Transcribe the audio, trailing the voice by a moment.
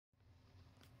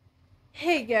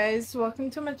Hey guys,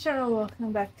 welcome to my channel,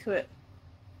 welcome back to it.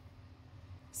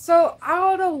 So, I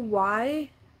don't know why,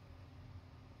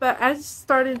 but I just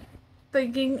started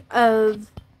thinking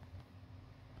of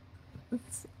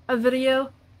a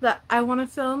video that I want to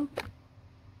film.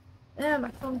 Yeah, my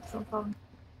phone's still phone.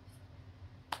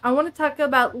 I want to talk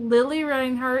about Lili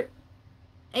Reinhart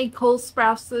and Cole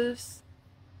Sprouse's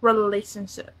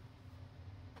relationship.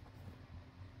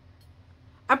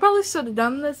 I probably should have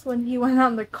done this when he went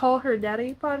on the Call Her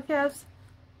Daddy podcast.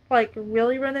 Like,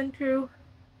 really run into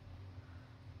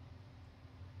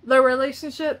the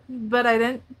relationship, but I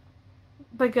didn't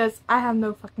because I have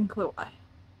no fucking clue why.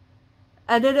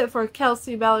 I did it for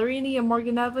Kelsey Ballerini and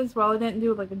Morgan Evans, while I didn't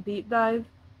do like a deep dive.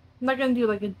 I'm not gonna do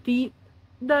like a deep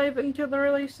dive into the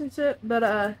relationship, but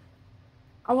I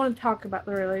want to talk about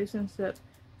the relationship.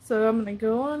 So I'm gonna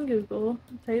go on Google,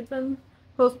 type in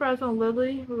Cole Sprouse and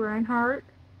Lili Reinhart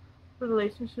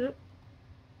relationship.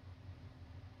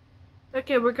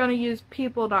 Okay, we're gonna use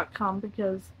people.com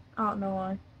because I don't know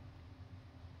why.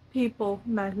 People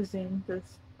magazine, this,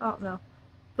 I don't know,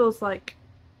 feels like,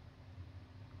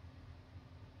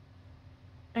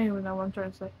 I don't even know what I'm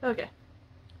trying to say. Okay,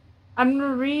 I'm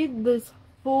gonna read this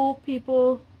full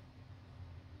People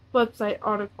website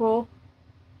article.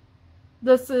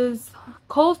 This is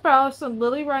Cole Sprouse and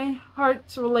Lili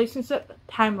Reinhart's relationship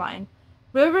timeline.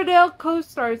 Riverdale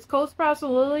co-stars Cole Sprouse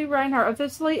and Lili Reinhart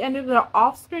officially ended their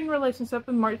off-screen relationship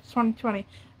in March 2020.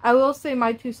 I will say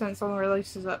my 2 cents on the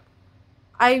relationship.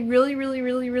 I really,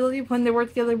 when they were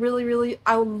together,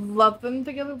 I love them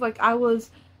together. Like, I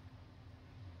was,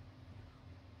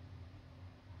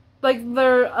 like,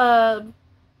 their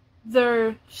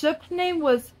ship name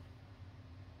was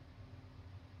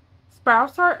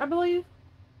Sprouse, I believe.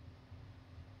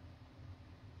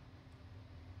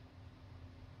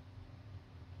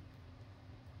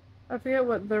 I forget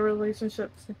what their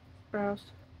relationship Sprouse.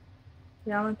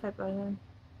 Yeah, I'm gonna type that in.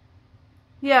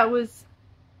 Yeah, it was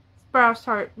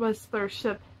Sprouse was their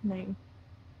ship name.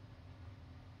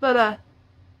 But,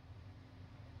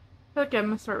 okay, I'm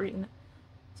gonna start reading it.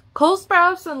 Cole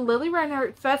Sprouse and Lili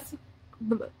Reinhart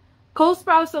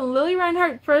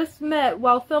first met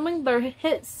while filming their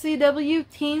hit CW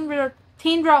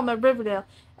teen drama Riverdale,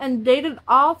 and dated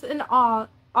off and on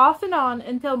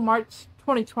until March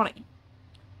 2020.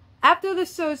 After the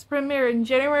show's premiere in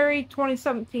January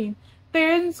 2017,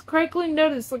 fans correctly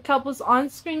noticed the couple's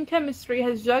on-screen chemistry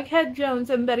as Jughead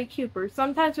Jones and Betty Cooper,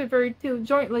 sometimes referred to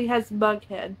jointly as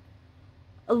Bughead.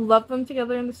 I love them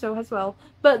together in the show as well,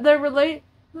 but their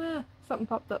something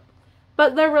popped up.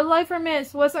 But their real-life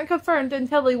romance wasn't confirmed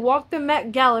until they walked the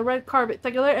Met Gala red carpet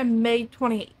together in May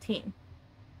 2018.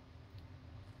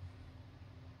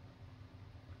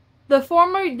 The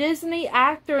former Disney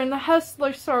actor and the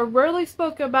Hustler star rarely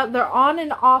spoke about their on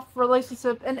and off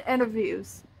relationship in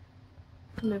interviews.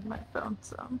 Move my phone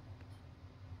some.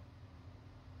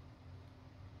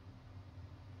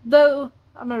 Though,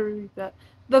 I'm gonna read that.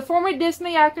 The former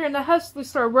Disney actor and the Hustler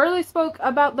star rarely spoke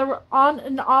about their on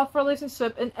and off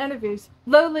relationship in interviews,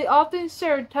 though they often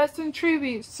shared texts and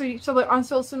tributes to each other on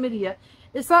social media.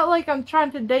 It's not like I'm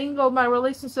trying to dangle my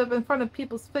relationship in front of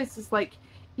people's faces like,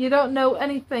 "You don't know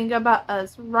anything about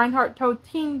us," Reinhart told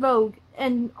Teen Vogue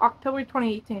in October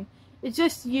 2018. It's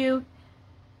just you.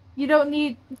 You don't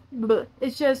need.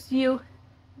 It's just you.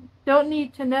 Don't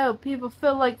need to know. People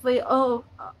feel like they're owed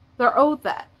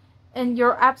that, and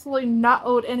you're absolutely not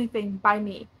owed anything by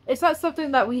me. It's not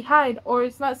something that we hide, or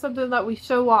it's not something that we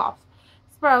show off,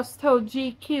 Sprouse told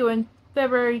GQ in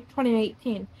February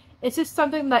 2018. It's just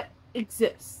something that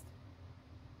exists.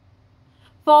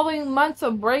 Following months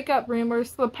of breakup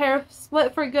rumors, the pair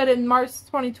split for good in March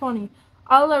 2020.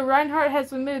 Although Reinhart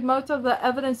has removed most of the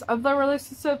evidence of their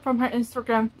relationship from her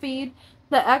Instagram feed,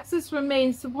 the exes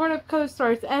remain supportive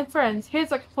co-stars and friends.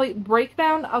 Here's a complete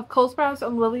breakdown of Cole Sprouse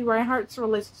and Lili Reinhart's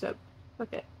relationship.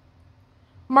 Okay.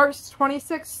 March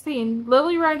 2016,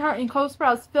 Lili Reinhart and Cole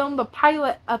Sprouse filmed the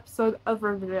pilot episode of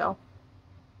Riverdale.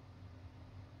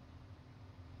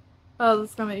 Oh, this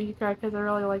is gonna make me cry because I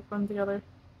really like them together.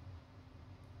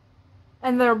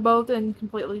 And they're both in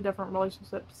completely different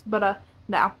relationships. But,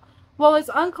 now. While it's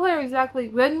unclear exactly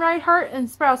when Reinhart and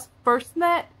Sprouse first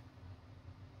met,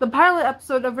 the pilot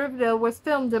episode of Riverdale was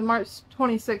filmed in March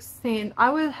 2016. I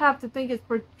would have to think it's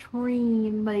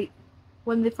between, like,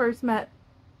 when they first met,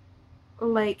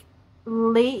 like,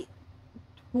 late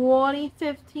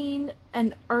 2015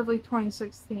 and early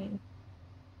 2016.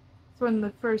 That's when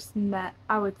they first met,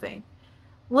 I would think.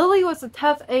 Lili was a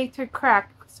tough egg to crack,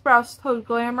 Sprouse told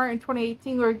Glamour in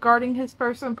 2018 regarding his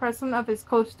first impression of his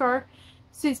co-star.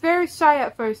 She's very shy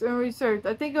at first and reserved.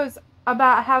 I think it was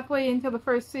about halfway into the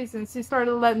first season, she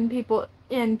started letting people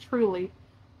in truly.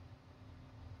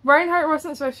 Reinhart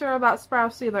wasn't so sure about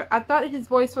Sprouse either. I thought his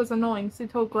voice was annoying, she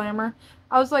told Glamour.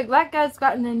 I was like, that guy's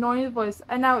got an annoying voice,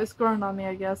 and now it's grown on me,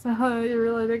 I guess. It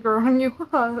really did grow on you.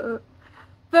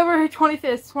 February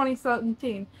 25th,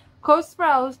 2017. Cole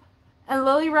Sprouse and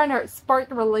Lili Reinhart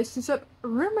sparked relationship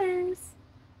rumors.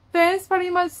 Fans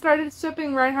pretty much started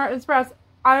shipping Reinhart and Sprouse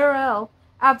IRL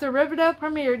after Riverdale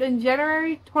premiered in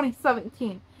January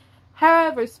 2017.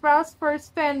 However, Sprouse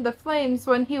first fanned the flames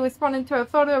when he responded to a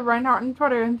photo of Reinhart on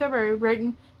Twitter in February,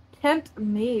 writing, "Tempt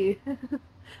me."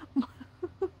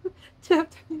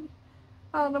 Tempt me.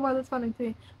 I don't know why that's funny to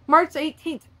me. March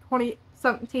 18th,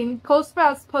 2017, Cole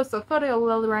Sprouse posted a photo of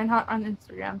Lili Reinhart on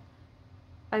Instagram.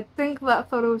 I think that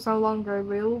photo is no longer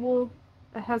available.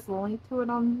 It has a link to it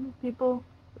on people.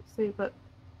 Let's see if it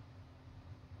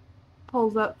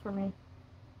pulls up for me.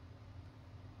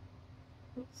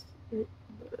 Let's see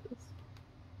what it is.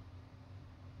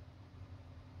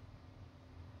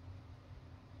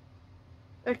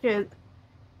 Okay,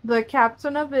 the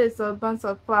caption of it is a bunch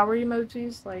of flower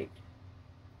emojis, like,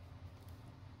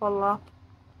 voila.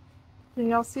 Can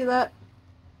y'all see that?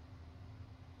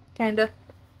 Kinda.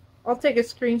 I'll take a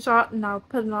screenshot and I'll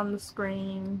put it on the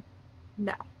screen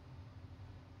now.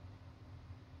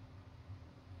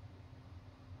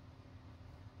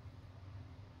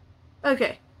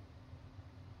 Okay.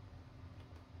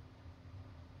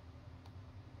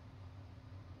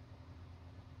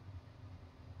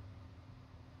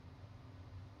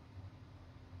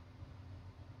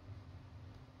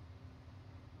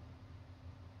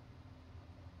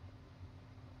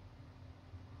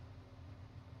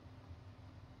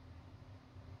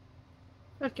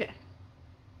 Okay.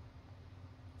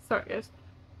 Sorry, guys.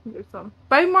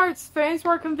 By March, fans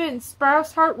were convinced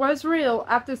Sprouse's heart was real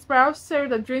after Sprouse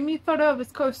shared a dreamy photo of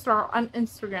his co-star on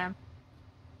Instagram.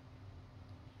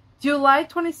 July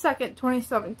 22nd,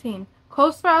 2017.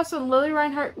 Cole Sprouse and Lili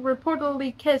Reinhart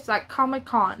reportedly kissed at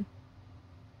Comic-Con.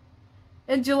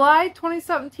 In July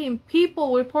 2017,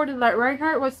 People reported that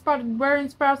Reinhart was spotted wearing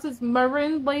Sprouse's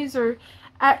maroon blazer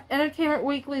at Entertainment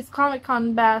Weekly's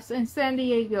Comic-Con bash in San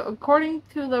Diego. According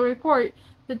to the report,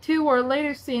 the two were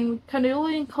later seen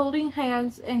canoodling, holding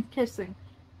hands, and kissing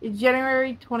in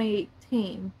January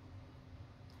 2018.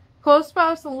 Cole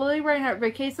Sprouse and Lili Reinhart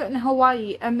vacationed in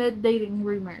Hawaii amid dating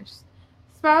rumors.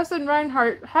 Sprouse and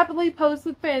Reinhart happily posed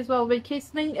with fans while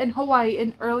vacationing in Hawaii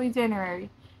in early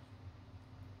January.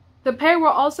 The pair were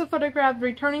also photographed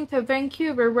returning to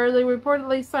Vancouver, where they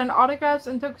reportedly signed autographs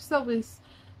and took selfies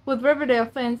with Riverdale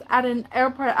fans at an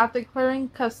airport after clearing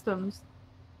customs.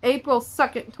 April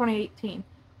 2nd, 2018.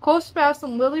 Cole Sprouse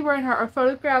and Lili Reinhart are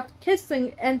photographed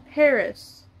kissing in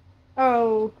Paris.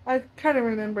 Oh, I kind of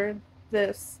remember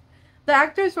this. The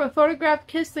actors were photographed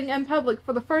kissing in public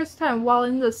for the first time while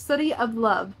in the City of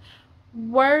Love,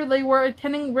 where they were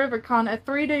attending RiverCon, a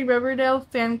 3-day Riverdale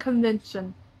fan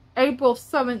convention. April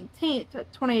 17th,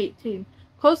 2018.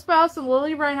 Cole Sprouse and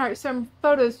Lili Reinhart sent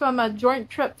photos from a joint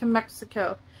trip to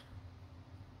Mexico.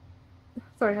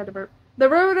 Sorry, I had to burp. The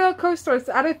Riverdale co-stars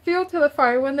added fuel to the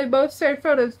fire when they both shared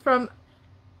photos from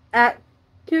at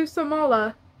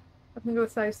Cusamala, I think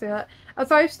that's how you say that, a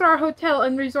 5-star hotel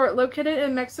and resort located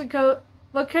in Mexico,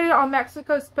 located on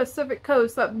Mexico's Pacific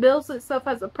coast that bills itself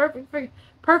as a perfect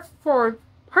for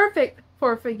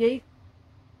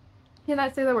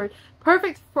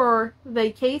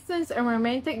vacations and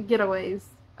romantic getaways.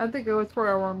 I think it was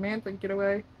for a romantic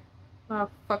getaway, not a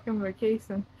fucking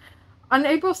vacation. On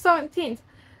April 17th,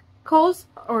 Sprouse,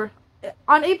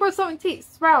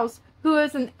 who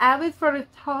is an avid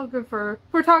photographer,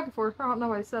 I don't know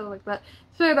why I said it like that,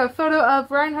 shared a photo of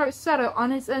Reinhardt's shadow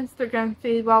on his Instagram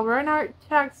feed while Reinhardt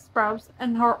tagged Sprouse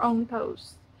in her own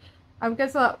post. I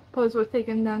guess that post was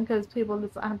taken down because people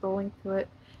just have the link to it.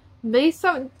 May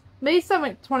 7th,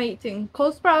 2018,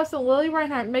 Cole Sprouse and Lili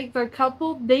Reinhart make their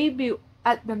couple debut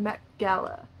at the Met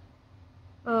Gala.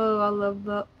 Oh, I love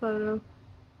that photo.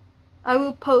 I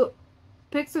will post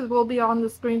pictures will be on the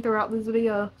screen throughout this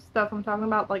video. Stuff I'm talking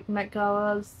about, like Met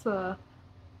Galas,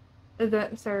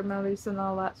 event ceremonies, and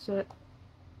all that shit.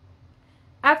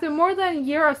 After more than a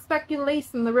year of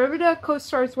speculation, the Riverdale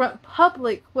co-stars went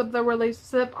public with their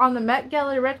relationship on the Met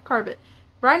Gala red carpet.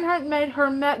 Reinhart made her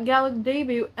Met Gala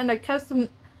debut in a custom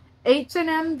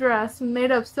H&M dress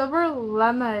made of silver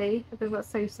lame, I think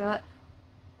that's how you say that,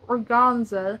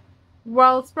 organza,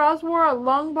 while Sprouse wore a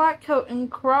long black coat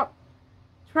and cropped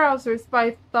trousers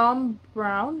by Thom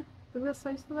Browne. I think that's how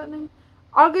you say that name.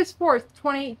 August 4th,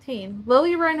 2018.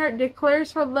 Lili Reinhart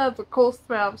declares her love for Cole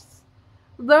Sprouse.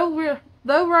 Though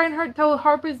Though Reinhart told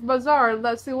Harper's Bazaar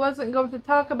that she wasn't going to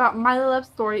talk about My Love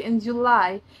Story in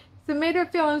July, she made her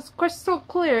feelings crystal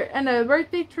clear in a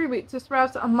birthday tribute to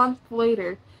Sprouse a month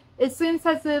later. It seems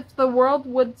as if the world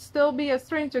would still be a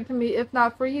stranger to me if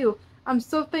not for you. I'm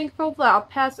so thankful that our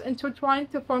paths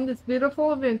intertwined to form this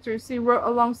beautiful adventure, she wrote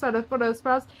alongside a photo of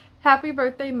Sprouse. Happy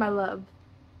birthday, my love.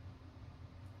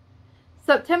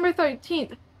 September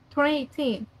 13th,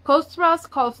 2018. Cole Sprouse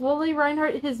calls Lili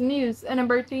Reinhart his muse in a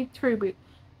birthday tribute.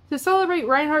 To celebrate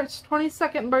Reinhart's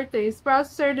 22nd birthday,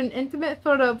 Sprouse shared an intimate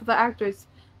photo of the actress.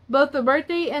 Both the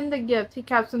birthday and the gift, he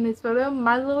captioned his photo,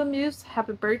 "My little muse,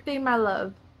 happy birthday, my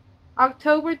love."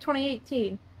 October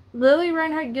 2018. Lili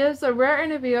Reinhart gives a rare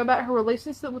interview about her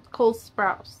relationship with Cole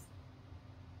Sprouse.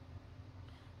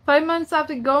 5 months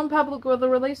after going public with the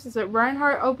relationship,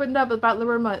 Reinhart opened up about the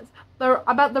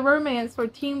romance for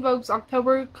Teen Vogue's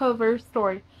October cover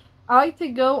story. "I like to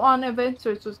go on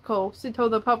adventures with Cole," she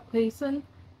told the publication.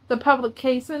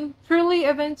 "Truly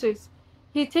adventures.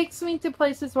 He takes me to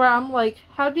places where I'm like,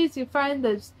 how did you find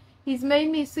this? He's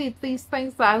made me see these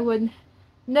things that I would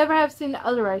never have seen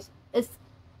otherwise. It's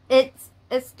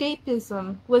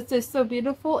escapism, which is so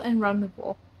beautiful and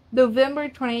wonderful." November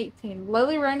 2018.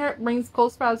 Lili Reinhart brings Cole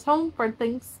Sprouse home for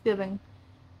Thanksgiving.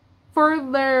 For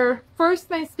their first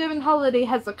Thanksgiving holiday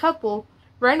as a couple,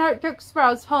 Reinhart took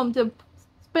Sprouse home to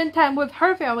spend time with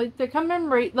her family to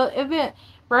commemorate the event.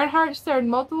 Reinhart shared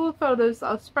multiple photos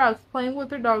of Sprouse playing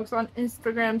with her dogs on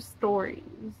Instagram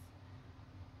stories.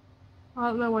 I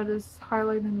don't know what is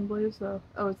highlighted in blue, so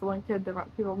it's a link to a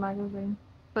Different People magazine.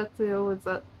 But is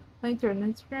a link to an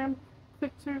Instagram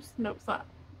pictures? No, it's not.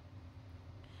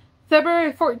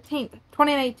 February 14th,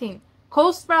 2019.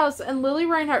 Cole Sprouse and Lili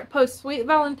Reinhart post sweet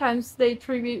Valentine's Day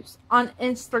tributes on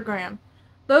Instagram.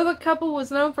 Though the couple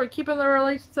was known for keeping their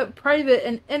relationship private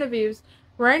in interviews,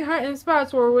 Reinhart and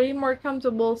Sprouse were way more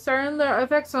comfortable sharing their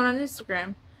affection on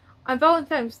Instagram. On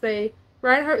Valentine's Day,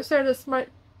 Reinhart shared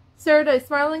a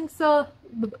smiling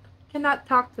cannot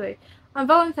talk today. On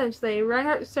Valentine's Day,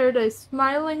 Reinhart shared a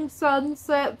smiling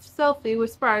sunset selfie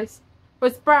with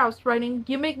Sprouse, writing,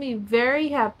 "You make me very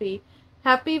happy.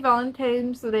 Happy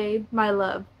Valentine's Day, my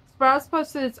love." Sprouse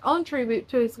posted his own tribute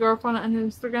to his girlfriend on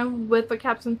Instagram with the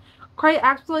caption, "Quite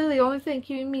actually, the only thing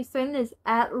keeping me sane is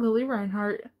at Lili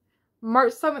Reinhart."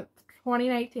 March 7th,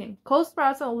 2019. Cole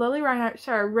Sprouse and Lili Reinhart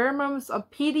share rare moments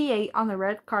of PDA on the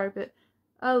red carpet.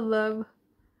 I love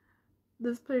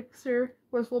this picture,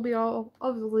 which will be all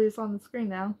obviously is on the screen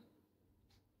now.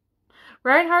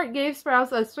 Reinhart gave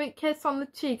Sprouse a sweet kiss on the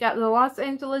cheek at the Los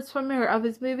Angeles premiere of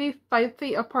his movie 5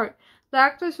 Feet Apart. The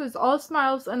actress was all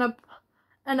smiles and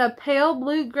a pale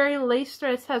blue-gray lace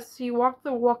dress as she walked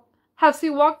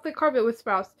the carpet with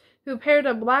Sprouse, who paired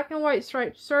a black and white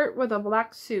striped shirt with a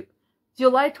black suit.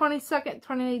 July 22nd,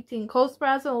 2018. Cole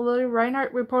Sprouse and Lili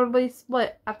Reinhart reportedly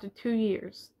split after 2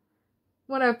 years.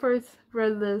 When I first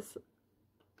read this,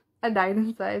 I died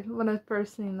inside when I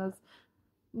first seen this.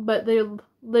 But they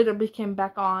later became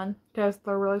back on because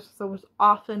their relationship was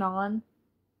off and on.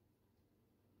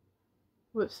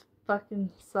 Which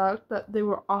fucking sucked that they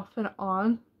were off and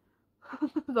on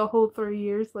the whole 3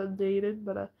 years they dated.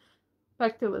 But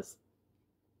back to this.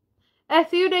 A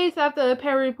few days after the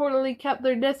pair reportedly kept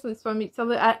their distance from each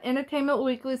other at Entertainment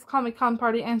Weekly's Comic-Con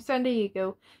party in San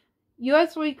Diego,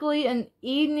 US Weekly and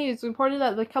E! News reported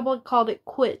that the couple called it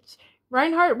quits.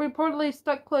 Reinhart reportedly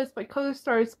stuck close by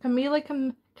co-stars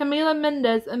Camila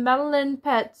Mendes and Madeline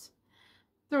Petz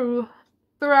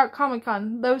throughout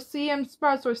Comic-Con, though she and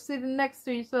Sprouse were seated next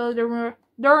to each other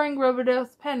during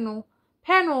Riverdale's panel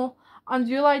on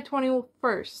July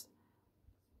 21st.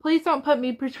 "Please don't put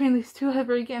me between these two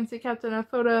ever again," she captioned a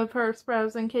photo of her,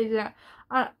 Sprouse, and KJ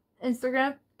on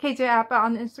Instagram. KJ Appa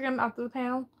on Instagram after the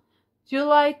panel.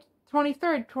 July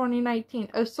 23rd, 2019.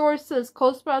 A source says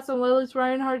Cole Sprouse and Lili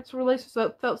Reinhart's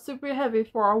relationship felt super heavy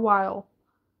for a while.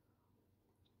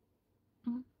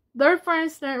 Their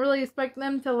friends didn't really expect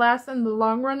them to last in the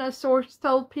long run, a source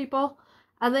told People.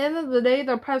 At the end of the day,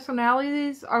 their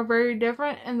personalities are very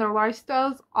different and their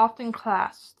lifestyles often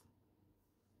clashed.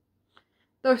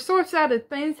 The source added,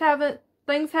 things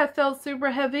have felt super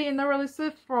heavy in their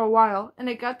relationship for a while, and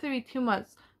it got to be too much.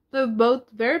 They're both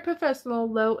very professional,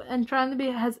 though, and trying to be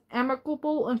as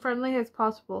amicable and friendly as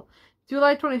possible.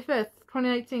 July 25th,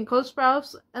 2019. Cole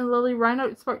Sprouse and Lili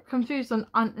Reinhart sparked confusion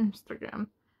on Instagram.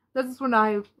 This is when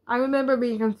I remember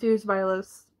being confused by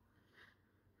this.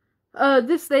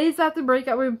 This days after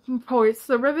breakup reports,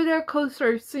 the Riverdale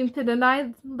co-stars seem to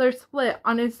deny their split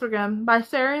on Instagram by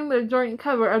sharing their joint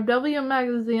cover of W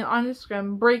Magazine on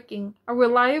Instagram. Breaking. A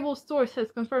reliable source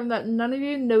has confirmed that none of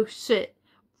you know shit,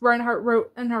 Reinhart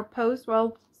wrote in her post,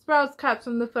 while Sprouse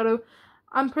captioned the photo,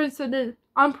 unprecedented.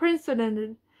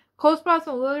 Cole Sprouse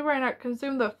and Lili Reinhart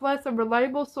consumed the flesh of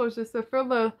reliable sources to fill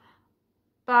the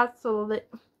battle. I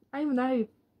don't even know how you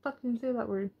fucking say that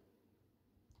word.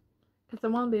 Because I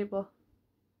want to be able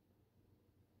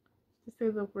to say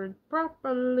the word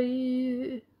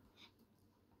properly.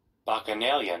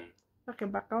 Bacchanalian. Okay,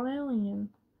 bacchanalian.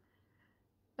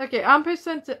 Okay,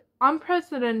 unprecedented.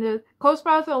 Cole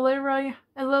Sprouse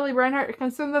and Lili Reinhart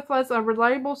consumed the flesh of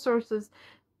reliable sources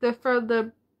to fill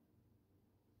the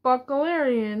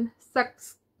Bacchanalian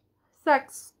sex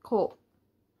cult.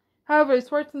 However,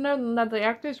 it's worth noting that the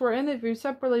actors were interviewed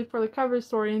separately for the cover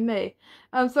story in May.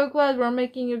 I'm so glad we're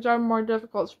making your job more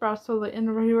difficult, Sprouse told the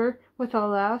interviewer with a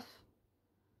laugh.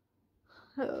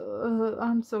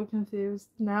 I'm so confused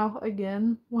now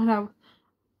again. When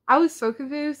I was so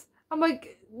confused. I'm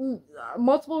like,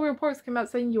 multiple reports came out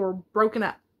saying you were broken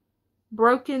up.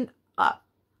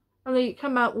 And they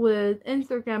come out with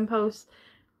Instagram posts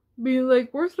being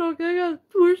like, we're still together,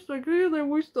 we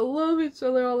still love each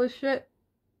other, all this shit.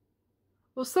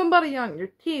 Well, somebody on your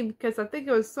team, because I think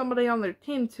it was somebody on their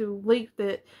team who leaked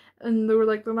it, and they were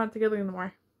like, they're not together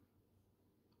anymore.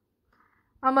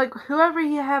 I'm like, whoever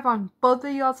you have on both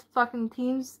of y'all's fucking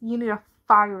teams, you need to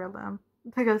fire them.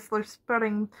 Because they're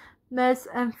spreading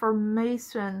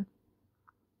misinformation.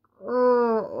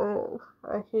 Oh,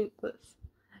 I hate this.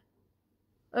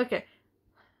 Okay.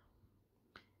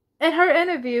 In her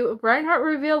interview, Reinhart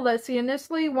revealed that she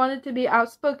initially wanted to be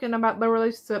outspoken about the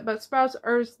relationship, but Sprouse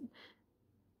urged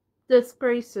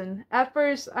discretion. At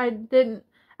first, I didn't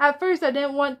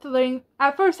want things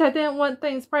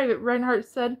private, Reinhart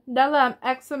said. Now that I'm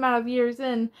X amount of years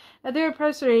in, I do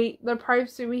appreciate the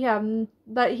privacy we have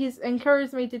that he's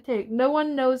encouraged me to take. No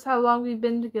one knows how long we've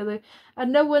been together,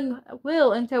 and no one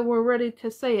will until we're ready to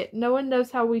say it. No one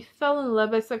knows how we fell in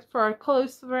love except for our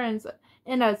close friends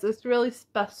and us. It's really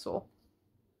special.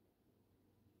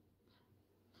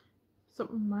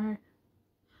 Sprouse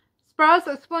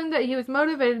explained that he was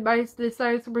motivated by his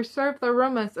desire to preserve the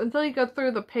romance until you go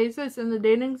through the paces and the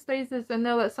dating stages and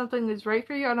know that something is right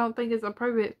for you. I don't think it's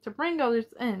appropriate to bring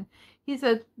others in. He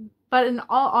said, but in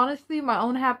all honesty, my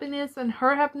own happiness and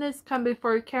her happiness come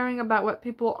before caring about what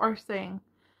people are saying.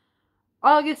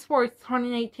 August 4th,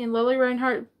 2018, Lili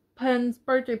Reinhart pens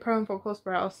birthday poem for Cole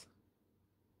Sprouse.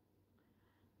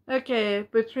 Okay,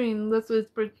 this was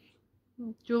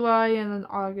July and then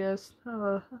August.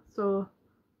 So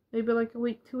maybe like a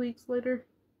week, 2 weeks later.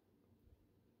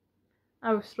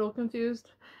 I was still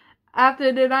confused.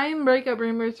 After denying breakup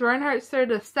rumors, Reinhart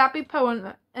shared a sappy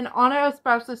poem in honor of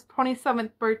Sprouse's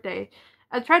 27th birthday.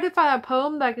 I tried to find a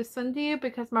poem that I could send to you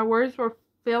because my words were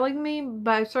failing me,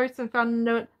 but I searched and found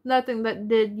nothing that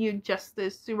did you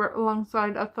justice, she wrote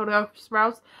alongside a photo of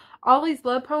Sprouse. All these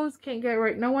love poems can't get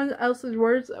right. No one else's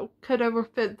words could ever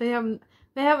fit. They haven't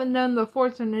known the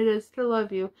fortune it is to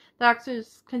love you. The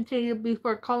actors continued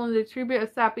before calling the tribute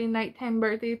a sappy nighttime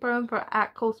birthday poem for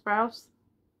Cole Sprouse.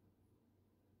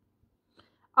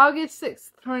 August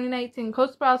 6th, 2019, Cole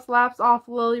Sprouse laughs off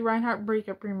Lili Reinhart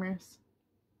breakup rumors.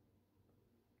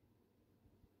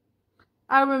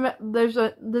 I remember there's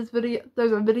a video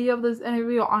of this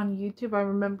interview on YouTube. I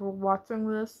remember watching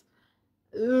this.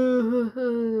 He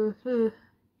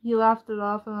laughed it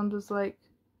off, and I'm just like,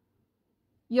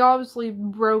 you obviously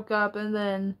broke up and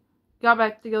then got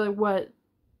back together,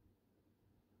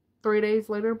 3 days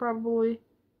later, probably?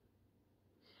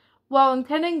 While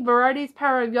attending Variety's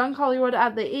Power of Young Hollywood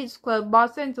at the H Club,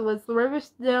 Los Angeles, the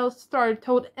Riverdale star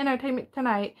told Entertainment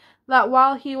Tonight that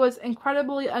while he was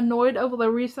incredibly annoyed over the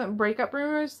recent breakup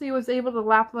rumors, he was able to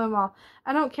laugh them off.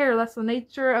 I don't care, that's the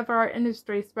nature of our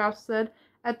industry, Sprouse said.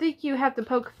 I think you have to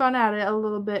poke fun at it a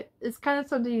little bit. It's kind of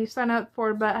something you sign up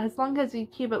for, but as long as you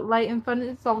keep it light and fun,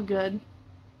 it's all good.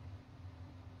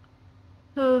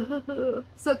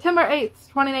 September 8th,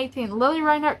 2018. Lili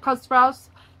Reinhart calls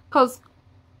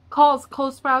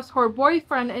Cole Sprouse her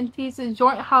boyfriend and teases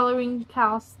joint Halloween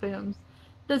costumes.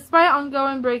 Despite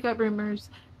ongoing breakup rumors,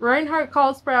 Reinhart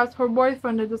calls Sprouse her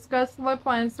boyfriend to discuss their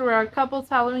plans to wear a couple's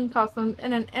Halloween costumes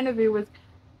in an interview with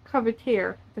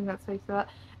Coveteer. I think that's how you say that.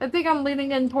 I think I'm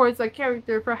leaning in towards a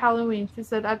character for Halloween, she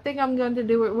said. I think I'm going to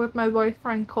do it with my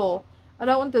boyfriend Cole. I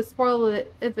don't want to spoil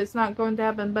it if it's not going to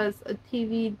happen, but it's a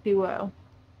TV duo.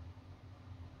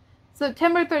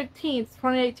 September 13th,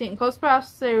 2018, Cole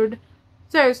Sprouse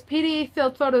shares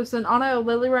PDA-filled photos in honor of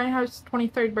Lili Reinhart's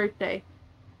 23rd birthday.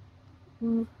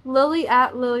 Lili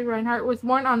Reinhart was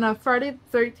born on a Friday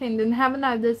the 13th, and haven't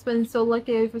I just been so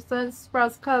lucky ever since.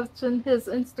 Sprouse captioned his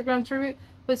Instagram tribute,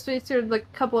 which featured the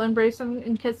couple embracing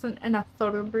and kissing in a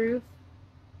photo booth.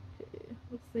 Okay,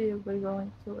 let's see if we're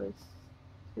going to this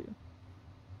too.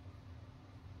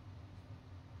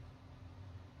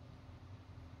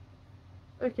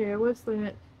 Okay, I was seeing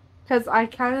it. Because I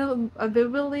kind of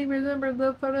vividly remember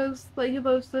the photos that he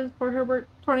posted for her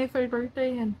 23rd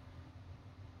birthday, and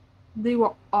they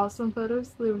were awesome photos.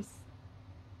 They were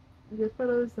good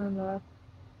photos, and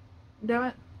damn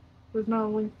it, there's no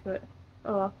link to it.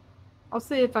 Oh well. I'll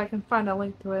see if I can find a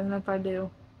link to it, and if I do,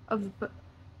 of the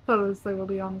photos, they will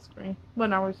be on the screen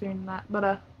when I was doing that.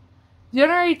 But,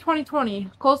 January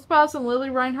 2020, Cole Sprouse and Lili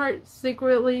Reinhart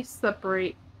secretly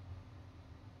separate.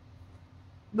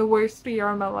 The worst year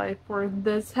of my life, for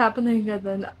this happening, and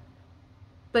then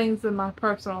things in my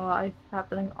personal life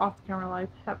happening, off-camera life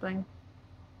happening.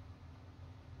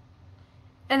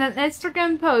 In an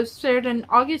Instagram post shared in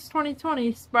August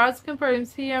 2020, Sprouse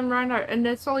confirms he and Reinhart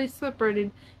initially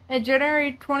separated in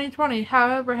January 2020.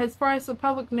 However, as far as the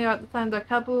public knew at the time, the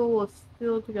couple was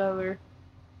still together.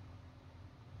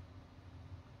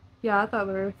 Yeah, I thought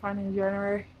they were fine in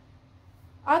January.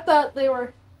 I thought they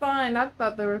were fine. I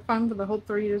thought they were fine for the whole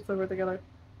 3 years they were together.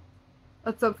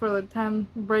 Except for the time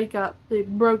breakup. They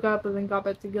broke up and then got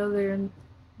back together, and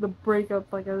the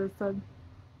breakup, like I just said.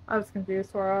 I was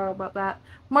confused for a while about that.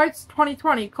 March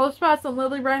 2020, Cole Sprouse and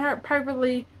Lili Reinhart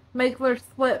privately make their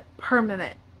split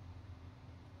permanent.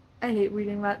 I hate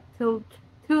reading that to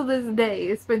this day.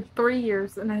 It's been 3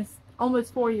 years, and it's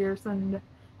almost 4 years, and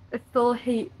I still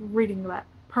hate reading that.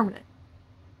 Permanent.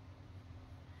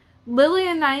 Lili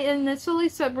and I initially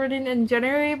separated in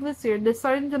January of this year,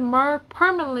 deciding to more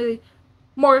permanently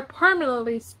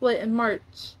split in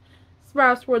March.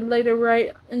 Sprouse would later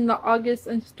write in the August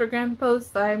Instagram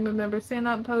post. I remember seeing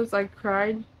that post. I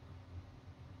cried.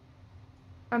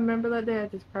 I remember that day. I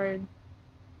just cried.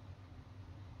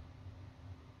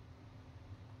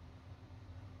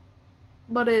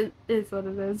 But it is what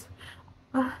it is.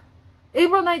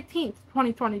 April 19th,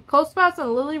 2020. Cole Sprouse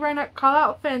and Lili Reinhart call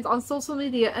out fans on social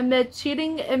media amid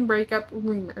cheating and breakup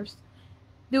rumors.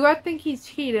 Do I think he's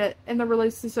cheated in the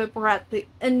relationship or at the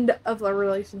end of the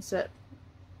relationship?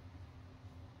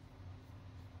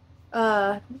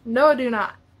 No, I do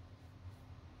not.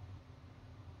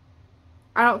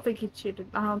 I don't think he cheated.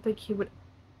 I don't think he would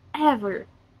ever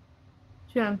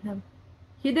cheat on him.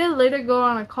 He did later go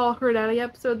on a Call Her Daddy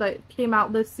episode that came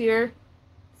out this year,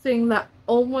 saying that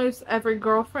almost every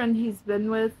girlfriend he's been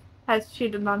with has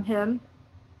cheated on him.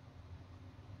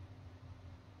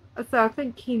 So I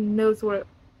think he knows what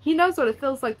it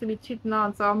feels like to be cheated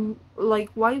on. So I'm like,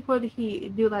 why would he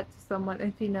do that to someone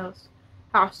if he knows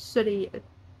how shitty it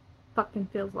fucking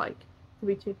feels like to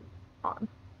be cheated on?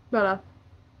 But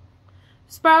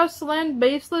Sprouse landed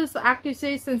baseless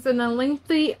accusations in a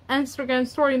lengthy Instagram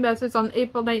story message on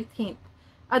April 19th.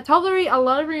 I tolerate a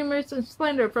lot of rumors and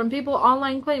slander from people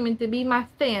online claiming to be my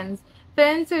fans.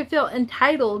 Fans who feel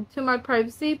entitled to my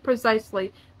privacy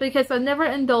precisely because I never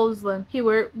indulge them, he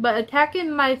wrote, but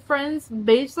attacking my friends'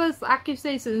 baseless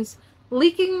accusations,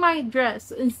 leaking my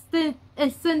address, and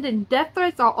sending death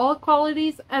threats are all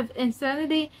qualities of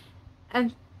insanity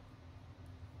and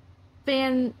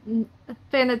fanatism.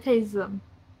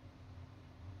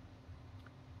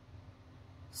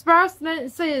 Sprouse didn't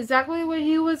say exactly what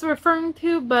he was referring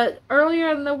to, but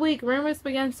earlier in the week, rumors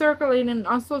began circulating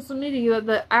on social media that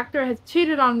the actor had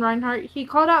cheated on Reinhart. He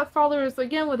called out followers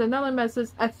again with another message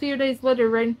a few days later,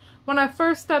 writing, "When I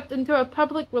first stepped into a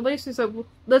public relationship,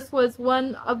 this was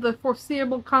one of the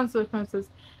foreseeable consequences.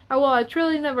 And while I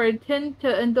truly never intend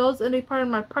to indulge any part of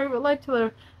my private life till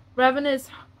the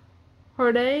ravenous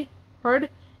herd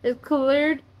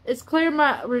it's clear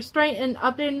my restraint in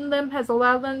updating them has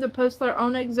allowed them to post their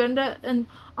own agenda and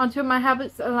onto my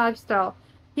habits and lifestyle."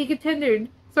 He continued,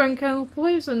 "So in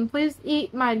conclusion, please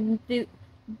eat my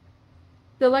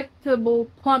delectable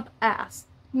plump ass,"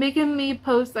 making me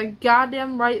post a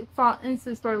goddamn right font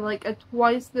Insta story like a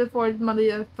twice before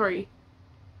Monday at 3.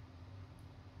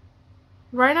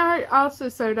 Reinhart also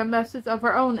shared a message of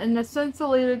her own in a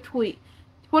censurated tweet.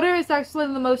 Twitter is actually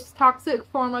the most toxic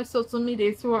form of social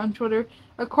media, so on Twitter,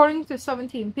 according to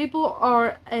 17, people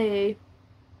are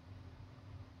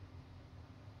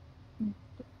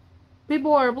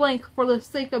blank for the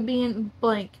sake of being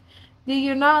blank. Do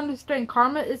you not understand?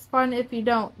 Karma is fun if you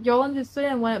don't. You'll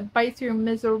understand when it bites your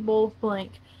miserable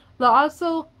blank.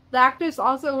 The actress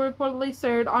also reportedly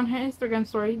shared on her Instagram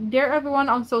story, "Dear everyone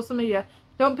on social media,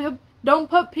 don't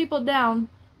put people down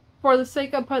for the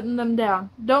sake of putting them down.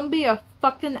 Don't be a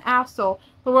fucking asshole.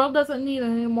 The world doesn't need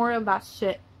any more of that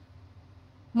shit."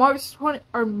 May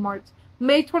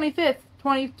 25th,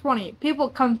 2020. People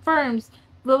confirms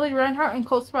Lili Reinhart and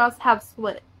Cole Sprouse have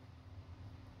split.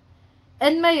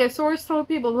 In May, a source told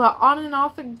people the on and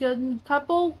off again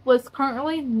couple was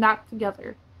currently not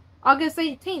together. August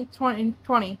 18th,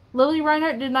 2020. Lili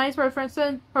Reinhart denies reference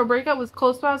to her breakup with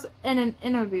close Sprouse in an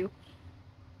interview.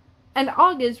 In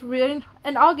August,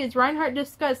 Reinhart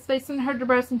discussed facing her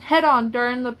depression head-on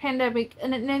during the pandemic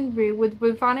in an interview with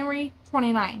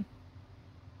Refinery29.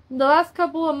 The last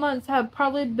couple of months have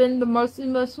probably been the most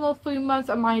emotional 3 months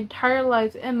of my entire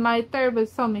life, and my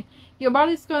therapist told me, your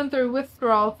body's going through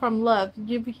withdrawal from love.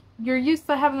 You're used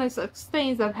to having this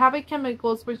exchange of happy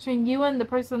chemicals between you and the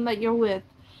person that you're with.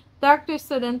 The actor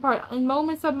said in part, in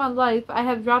moments of my life, I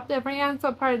have dropped every ounce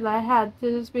of pride that I had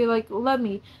to just be like, let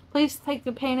me. Please take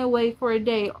the pain away for a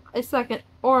day, a second,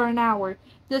 or an hour,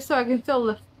 just so I can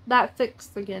feel that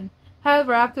fixed again.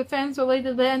 However, after fans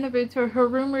related the interview to her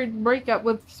rumored breakup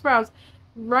with Sprouse,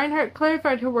 Reinhart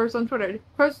clarified her words on Twitter.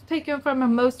 Quotes taken from her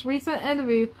most recent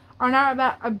interview are not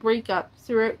about a breakup.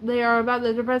 They are about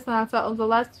the depression I felt over the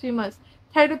last few months.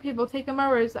 Tired of people taking my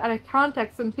words out of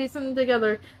context and piecing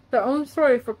together their own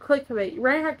story for clickbait.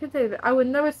 Reinhart continued, I would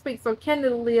never speak so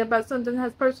candidly about something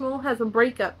as personal as a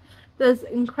breakup. That is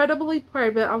incredibly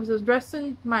private. I was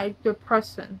addressing my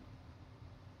depression.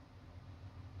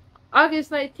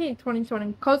 August 19,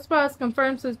 2020. Co-Sprouse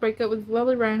confirms his breakup with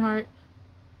Lili Reinhart.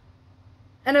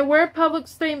 In a weird public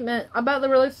statement about the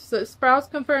relationship,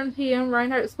 Sprouse confirmed he and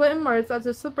Reinhart split in March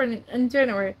after separating in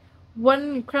January. What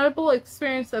an incredible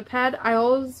experience I've had. I'll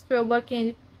always feel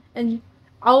lucky and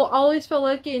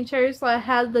cherish that I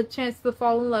had the chance to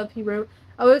fall in love, he wrote.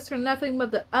 I wish for nothing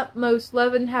but the utmost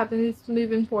love and happiness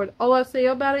moving forward. All I say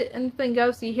about it, anything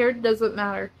else you hear, doesn't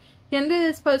matter. He ended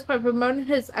his post by promoting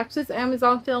his ex's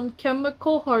Amazon film,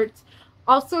 Chemical Hearts.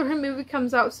 Also, her movie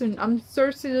comes out soon. I'm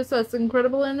sure she just as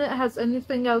incredible in it as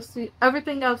everything else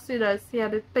she does. He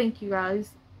added, thank you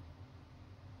guys.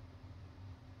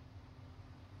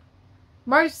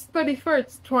 March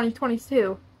 31st,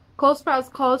 2022. Cole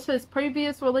Sprouse calls his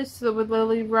previous relationship with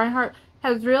Lili Reinhart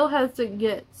as real as it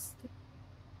gets.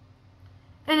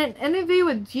 In an interview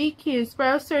with GQ,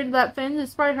 Sprouse said that fans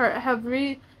of Reinhart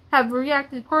have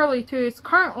reacted poorly to his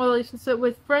current relationship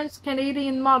with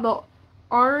French-Canadian model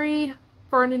Ari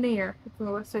Fournier.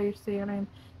 Let's say you say your name.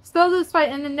 Still, despite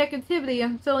any negativity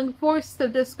and feeling forced to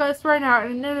discuss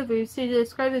Reinhart in an interview, she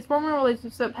described his former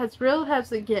relationship as real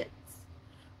as it gets.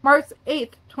 March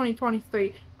 8th,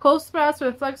 2023. Cole Sprouse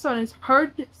reflects on his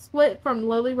hard split from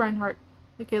Lili Reinhart.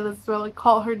 Okay, let's really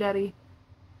call her daddy.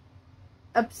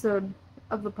 Episode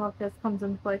of the podcast comes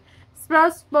into play.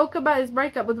 Sprouse spoke about his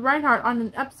breakup with Reinhart on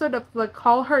an episode of the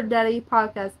Call Her Daddy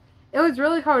podcast. It was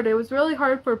really hard. It was really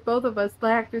hard for both of us, the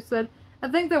actor said. I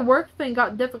think the work thing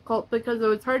got difficult because it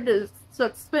was hard to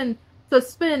spin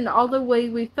all the way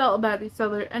we felt about each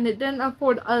other, and it didn't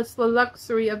afford us the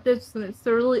luxury of distance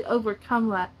to really overcome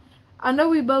that. I know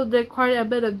we both did quite a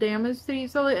bit of damage to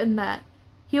each other in that.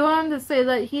 He went on to say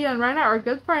that he and Reinhart are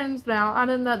good friends now,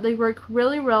 adding that they work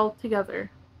really well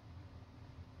together.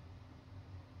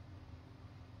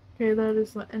 Okay, that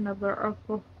is the end of the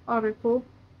article.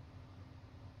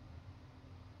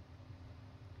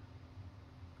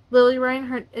 Lili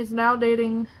Reinhart is now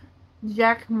dating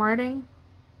Jack Martin,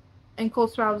 and Cole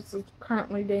Sprouse is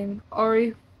currently dating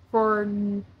Ari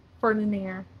Fournier.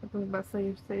 I think that's how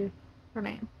you say her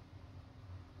name.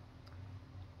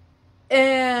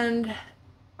 And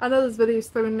I know this video is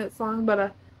 30 minutes long,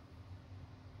 but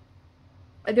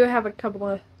I do have a couple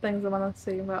of things I want to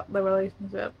say about the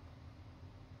relationship.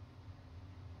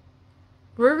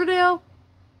 Riverdale,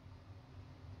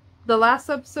 the last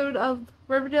episode of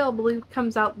Riverdale, I believe,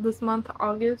 comes out this month,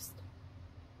 August.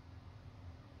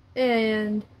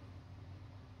 And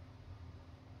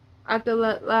after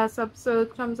that last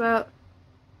episode comes out,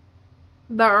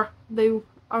 they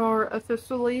are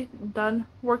officially done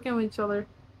working with each other.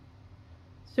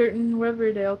 Certain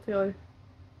Riverdale Taylor.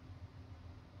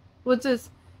 Which is,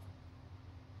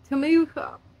 to me,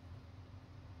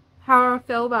 how I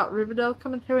feel about Riverdale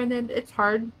coming to an end. It's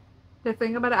hard to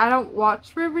think about it. I don't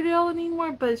watch Riverdale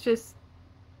anymore, but it's just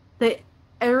the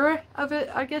era of it,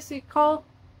 I guess you'd call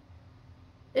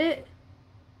it.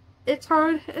 It's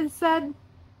hard and sad.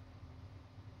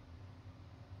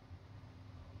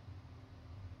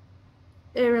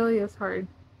 It really is hard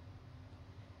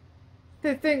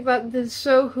to think that this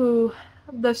show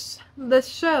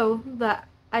that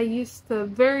I used to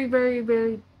very, very,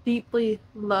 very deeply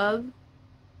love,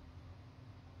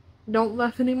 don't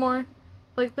love anymore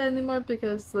like that anymore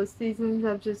because the seasons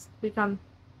have just become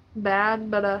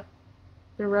bad, but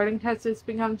the writing has just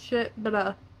become shit,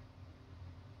 but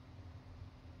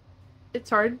it's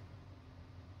hard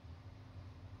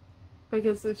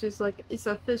because it's just like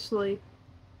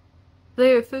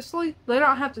they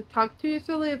don't have to talk to each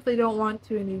other if they don't want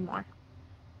to anymore.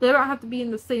 They don't have to be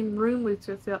in the same room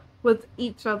with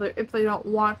each other if they don't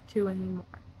want to anymore.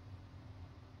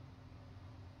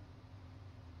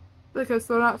 Because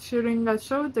they're not shooting a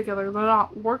show together. They're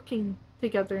not working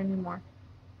together anymore.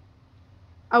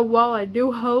 While I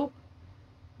do hope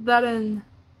that in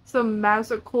some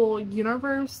magical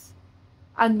universe,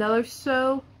 another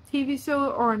show, TV show,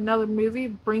 or another movie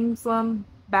brings them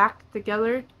back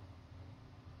together.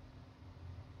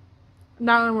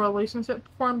 Not in a relationship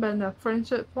form, but in a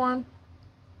friendship form.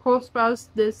 Cole Sprouse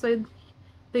did say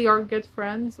they are good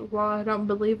friends. Well, I don't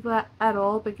believe that at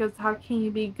all, because how can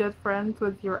you be good friends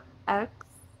with your ex?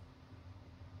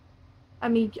 I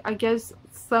mean, I guess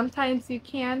sometimes you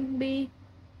can be,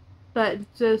 but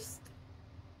just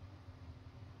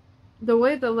the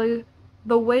way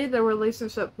the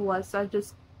relationship was, I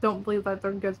just don't believe that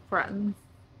they're good friends.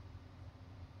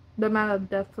 The amount of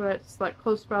death threats that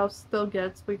Cole Sprouse still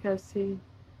gets because he's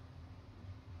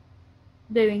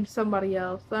dating somebody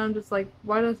else. And I'm just like,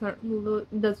 why does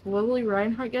Lili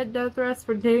Reinhart get death threats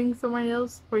for dating somebody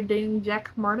else, for dating Jack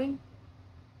Martin?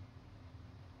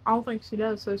 I don't think she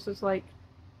does. So it's just like,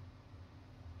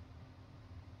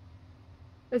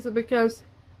 is it because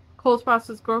Cole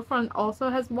Sprouse's girlfriend also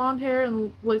has blonde hair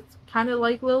and looks kind of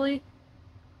like Lili,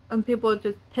 and people are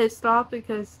just pissed off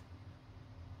because,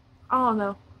 I don't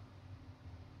know.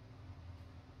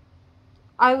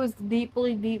 I was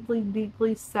deeply, deeply,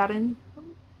 deeply saddened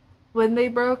when they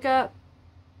broke up,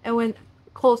 and when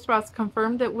Cole Sprouse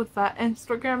confirmed it with that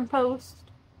Instagram post.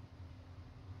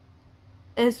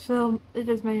 It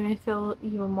just made me feel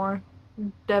even more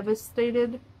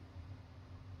devastated.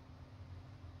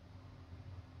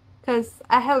 Because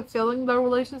I have a feeling their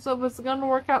relationship was going to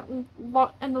work out in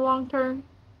the long term.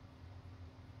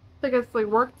 Because they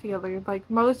work together. Like,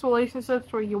 most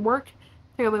relationships where you work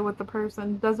together with the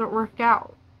person doesn't work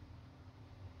out.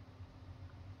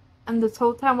 And this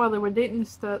whole time while they were dating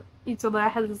each other, I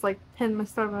had this like 10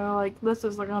 minutes and I was like, this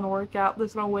isn't going to work out.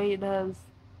 There's no way it does.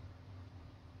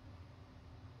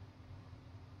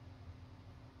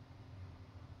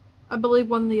 I believe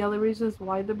one of the other reasons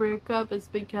why they break up is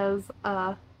because,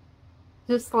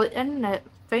 just like internet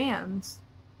fans.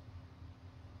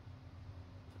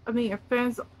 I mean,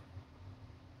 fans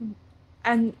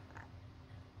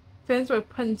were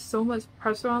putting so much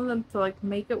pressure on them to like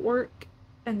make it work,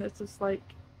 and it's just like,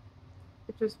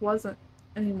 it just wasn't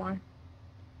anymore.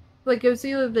 Like, it was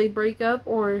either they break up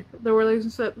or the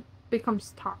relationship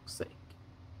becomes toxic.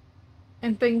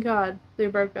 And thank God they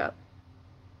broke up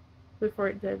before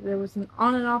it did. There was an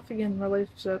on and off again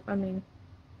relationship. I mean,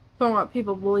 from what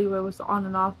people believe, it was on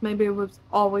and off. Maybe it was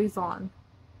always on.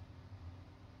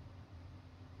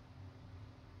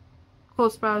 Cole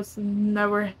Sprouse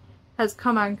never has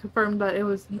come out and confirmed that it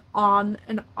was an on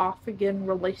and off again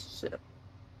relationship.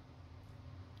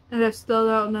 And I still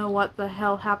don't know what the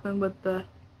hell happened with the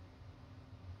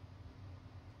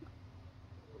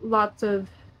lots of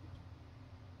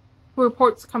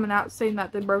reports coming out saying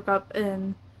that they broke up,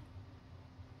 and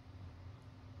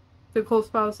the Cole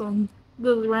Sprouse and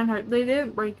Lili Reinhart, they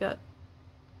didn't break up.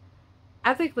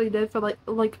 I think they did for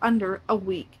like under a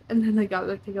week, and then they got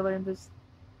back together and just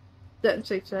didn't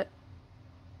say shit.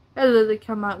 And then they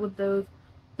come out with the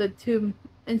two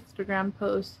Instagram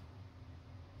posts.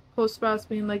 Cole Sprouse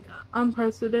being like,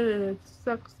 unprecedented,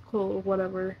 sucks, cool,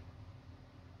 whatever.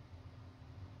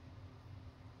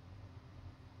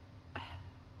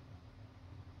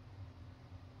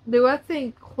 Do I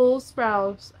think Cole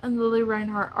Sprouse and Lili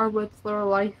Reinhart are with their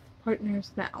life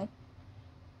partners now?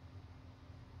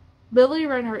 Lili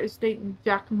Reinhart is dating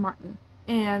Jack Martin,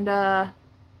 and I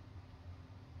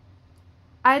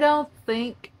don't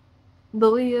think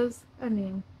Lili is. I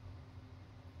mean,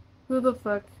 who the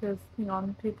fuck has, hang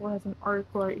on, people has an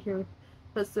article right here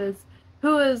that says,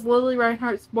 who is Lili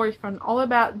Reinhart's boyfriend? All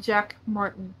about Jack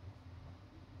Martin.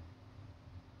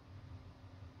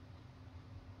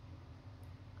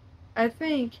 I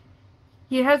think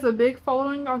he has a big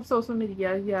following on social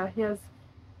media. Yeah,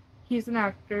 he's an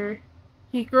actor.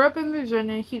 He grew up in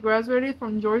Virginia. He graduated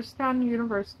from Georgetown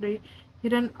University. He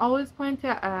didn't always plan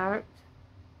to act.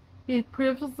 He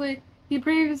previously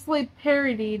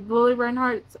parodied Lili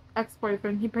Reinhart's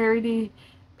ex-boyfriend. He parodied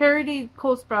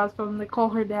Cole Sprouse from the Call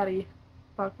Her Daddy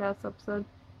podcast episode.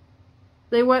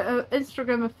 They went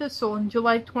Instagram official in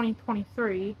July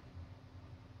 2023.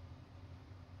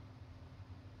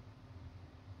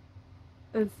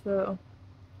 And so,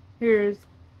 here's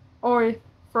Ori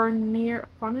Fournier,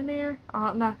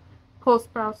 not Cole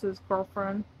Sprouse's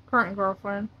current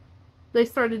girlfriend. They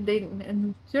started dating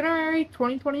in January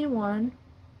 2021.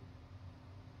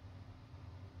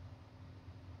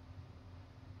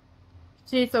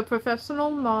 She's a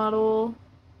professional model.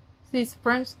 She's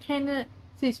French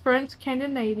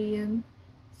Canadian.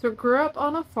 So grew up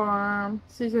on a farm.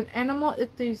 She's an animal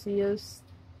enthusiast.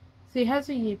 She has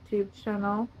a YouTube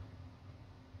channel.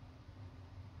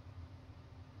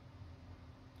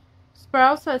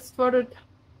 Sprouse has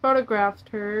photographed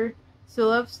her. She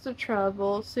loves to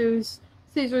travel. She's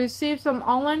received some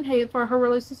online hate for her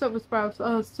relationship with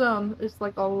Sprouse. Some is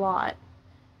like a lot.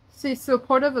 She's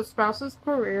supportive of Sprouse's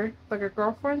career, like a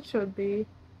girlfriend should be,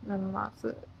 and that's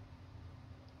it.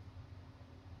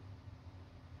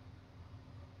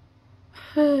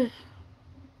 It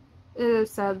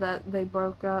is sad that they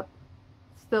broke up.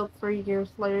 Still 3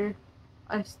 years later,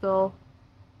 I still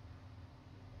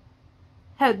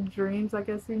had dreams, I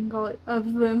guess you can call it,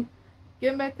 of them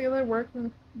getting back together,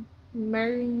 working,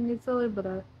 marrying each other,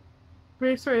 but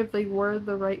pretty sure if they were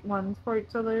the right ones for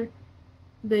each other,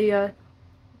 they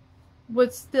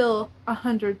would still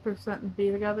 100%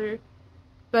 be together.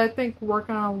 But I think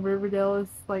working on Riverdale is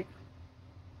like,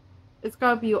 it's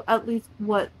gotta be at least,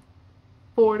 what,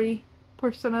 40%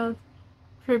 of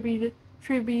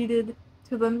attributed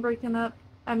to them breaking up.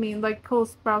 I mean, like Cole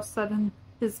Sprouse said in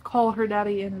his Call Her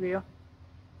Daddy interview,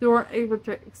 they weren't able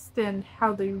to extend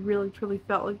how they really truly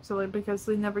felt like each other because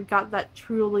they never got that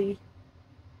truly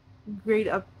great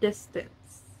of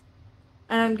distance.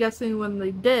 And I'm guessing when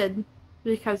they did,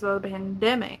 because of the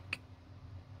pandemic,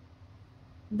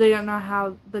 they don't know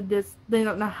how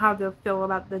they'll feel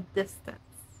about the distance.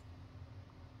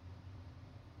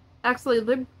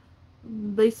 Actually,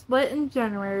 they split in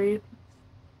January,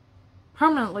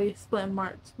 permanently split in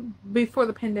March, before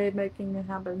the pandemic even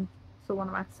happened. So what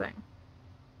am I saying?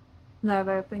 Now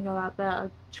that I think about that, I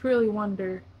truly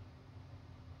wonder,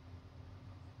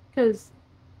 because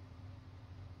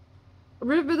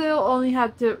Riverdale only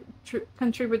had to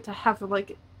contribute to half of,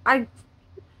 like, I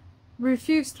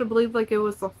refuse to believe like it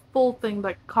was the full thing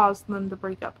that caused them to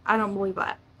break up. I don't believe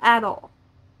that at all.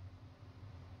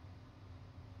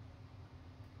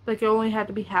 Like, it only had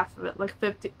to be half of it, like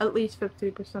at least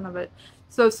 50% of it.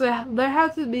 So there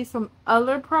had to be some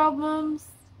other problems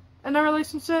in a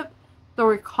relationship that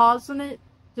were causing it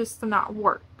just to not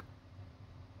work.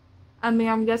 I mean,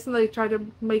 I'm guessing they tried to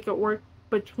make it work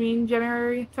between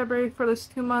January and February for those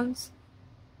 2 months.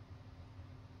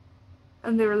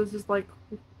 And they were just like,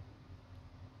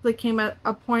 there came a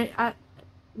point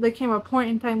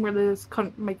in time where they just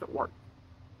couldn't make it work.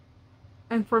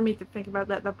 And for me to think about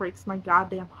that, that breaks my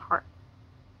goddamn heart.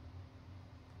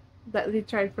 That they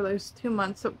tried for those 2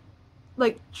 months to,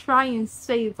 like, try and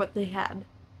save what they had.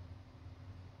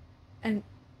 And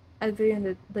at the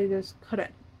end, they just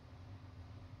couldn't.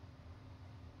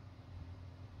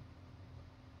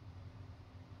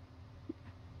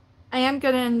 I am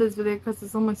gonna end this video because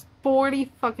it's almost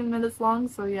 40 fucking minutes long,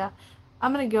 so yeah.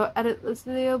 I'm gonna go edit this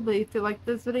video, but if you like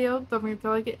this video, don't forget to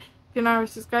like it. If you're not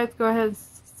already subscribed, go ahead and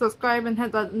subscribe and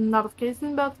hit that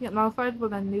notification bell to get notified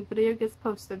when a new video gets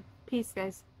posted. Peace,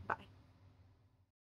 guys.